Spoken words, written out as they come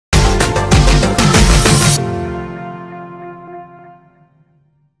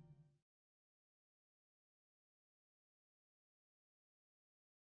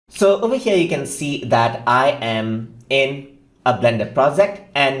So over here you can see that I am in a Blender project,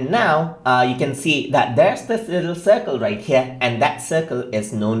 and now you can see that there's this little circle right here, and that circle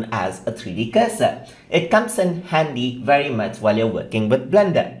is known as a 3D cursor. It comes in handy very much while you're working with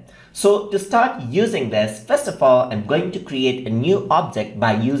Blender. So to start using this, first of all, I'm going to create a new object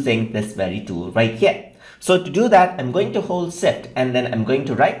by using this very tool right here. So to do that, I'm going to hold Shift and then I'm going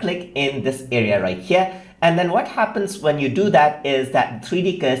to right click in this area right here. And then what happens when you do that is that the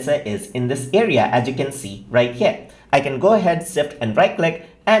 3D cursor is in this area, as you can see right here. I can go ahead, Shift and right click,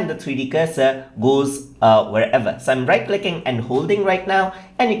 and the 3D cursor goes wherever. So I'm right clicking and holding right now,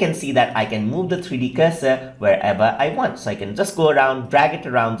 and you can see that I can move the 3D cursor wherever I want. So I can just go around, drag it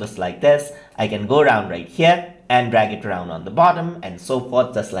around just like this. I can go around right here and drag it around on the bottom and so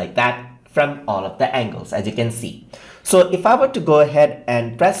forth, just like that, from all of the angles, as you can see. So if I were to go ahead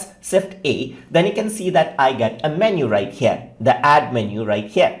and press Shift A, then you can see that I get a menu right here, the add menu right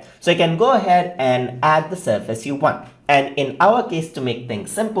here. So you can go ahead and add the surface you want. And in our case, to make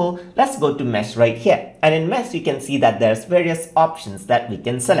things simple, let's go to mesh right here. And in mesh, you can see that there's various options that we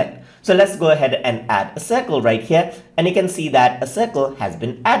can select. So let's go ahead and add a circle right here. And you can see that a circle has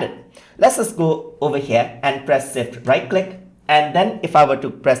been added. Let's just go over here and press Shift right click. And then if I were to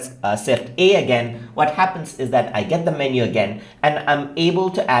press Shift A again, what happens is that I get the menu again and I'm able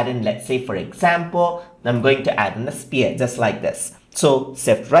to add in, let's say for example, I'm going to add in a sphere just like this. So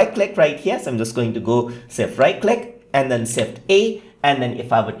Shift right click right here. So I'm just going to go Shift right click and then Shift A. And then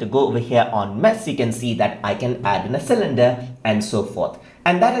if I were to go over here on mesh, you can see that I can add in a cylinder and so forth.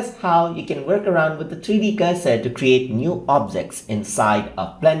 And that is how you can work around with the 3D cursor to create new objects inside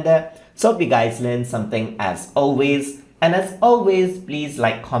of Blender. So hope you guys learned something as always. And as always, please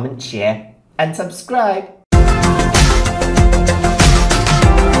like, comment, share, and subscribe.